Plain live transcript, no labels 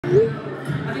Listen,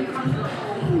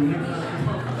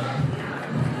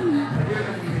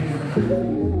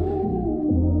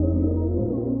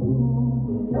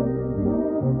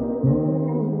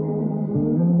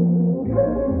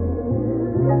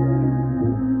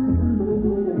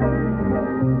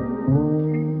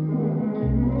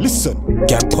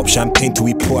 gang pop champagne till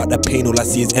we pour out the pain. All I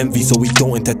see is envy, so we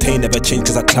don't entertain. Never change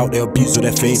cause I clout, they abuse with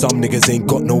their fame. Some niggas ain't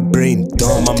got no brain.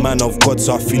 Damn, I'm a man of God,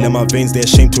 so I feel in my veins. They're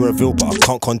ashamed to reveal, but I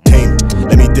can't contain.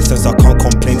 Let me distance, I can't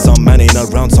complain. Some man ain't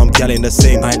around, some gal ain't the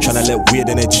same. I ain't tryna let weird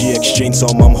energy exchange.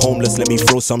 Some I'm homeless, let me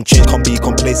throw some change. Can't be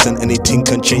complacent, anything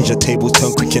can change. The tables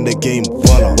turn quick in the game.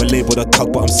 Voila, we're labeled a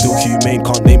tug, but I'm still humane.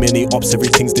 Can't name any ops,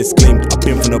 everything's disclaimed. I've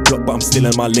been from the block, but I'm still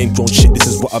in my lane. Grown shit, this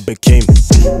is what I became.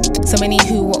 So many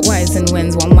who, what, whys and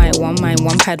whens. One mic, one mind,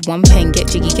 one pad, one pen. Get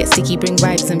jiggy, get sticky, bring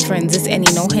vibes and friends. It's any,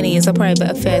 no Henny, it's a private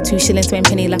affair. 2 shillings, spend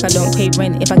penny like I don't pay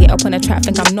rent. If I get up on a track,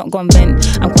 think I'm not gon' vent.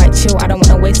 I'm quite chill, I don't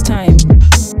wanna waste time.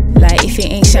 Like if it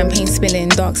ain't champagne spilling,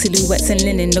 dark silhouettes and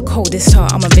linen. The coldest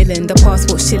heart, I'm a villain. The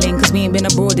passport's chilling, cause we ain't been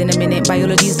abroad in a minute.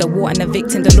 Biology's the war and the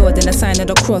victim, the Lord, and the sign of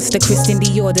the cross. The Christian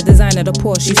Dior, the design of the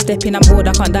Porsche. You step in, I'm bored,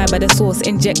 I can't die by the source.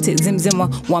 Inject it, zim zimmer,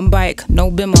 one bike, no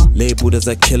bimmer. Labeled as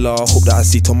a killer, hope that I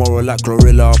see tomorrow like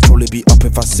Glorilla. Probably be up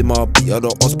if I simmer, beat her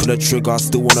the odds, pull the trigger.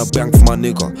 Still wanna bang for my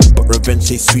nigga, but revenge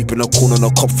ain't sweeping the corner,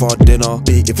 no cop for dinner.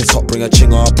 Big if it's hot, bring a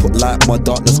chinger. Put light, my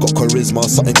darkness got charisma.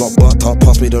 Something got burnt up,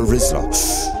 pass me the Rizzler.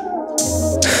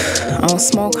 I don't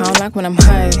smoke, I don't like when I'm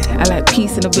high. I like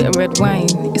peace and a bit of red wine.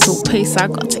 It's all pace, so I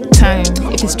gotta take time.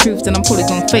 If it's truth, then I'm probably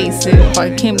gonna face it. If I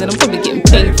came, then I'm probably getting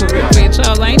paid for it, bitch.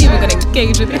 I ain't even gonna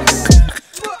engage with it.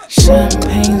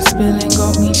 Champagne spilling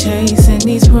got me chasing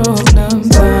these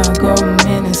problems. I go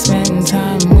in and spend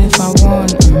time if I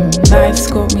want. Life's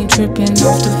got me tripping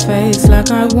off the face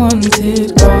like I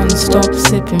wanted. Can't stop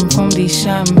sipping from these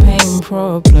champagne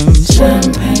problems.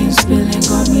 Champagne spilling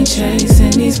got me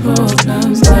chasing these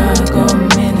problems. I go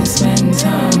in and spend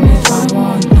time if I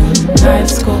want.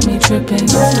 Life's got me tripping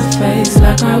off the face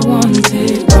like I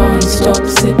wanted. Can't stop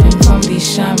sipping from these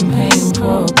champagne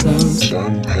problems.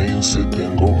 Champagne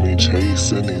sipping got me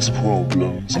chasing these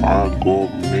problems. I got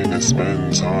minutes,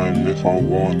 spend time if I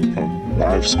want.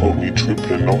 Life's got me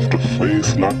tripping off the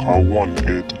face like I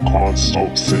wanted. Can't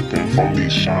stop sipping from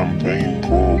these champagne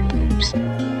problems.